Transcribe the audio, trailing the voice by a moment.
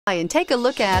And take a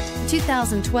look at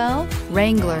 2012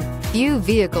 Wrangler. Few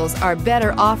vehicles are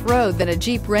better off-road than a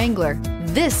Jeep Wrangler.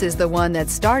 This is the one that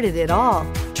started it all.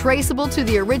 Traceable to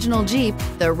the original Jeep,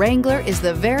 the Wrangler is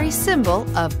the very symbol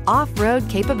of off-road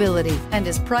capability and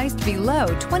is priced below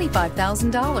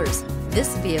 $25,000.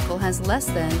 This vehicle has less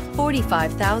than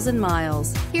 45,000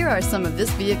 miles. Here are some of this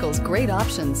vehicle's great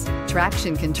options: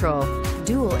 traction control,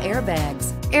 dual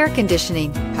airbags, air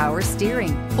conditioning, power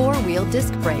steering, four-wheel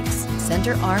disc brakes,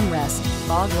 center armrest,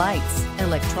 fog lights,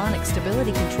 electronic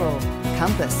stability control,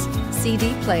 compass,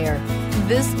 CD player.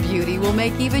 This beauty will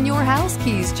make even your house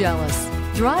keys jealous.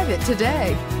 Drive it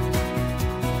today.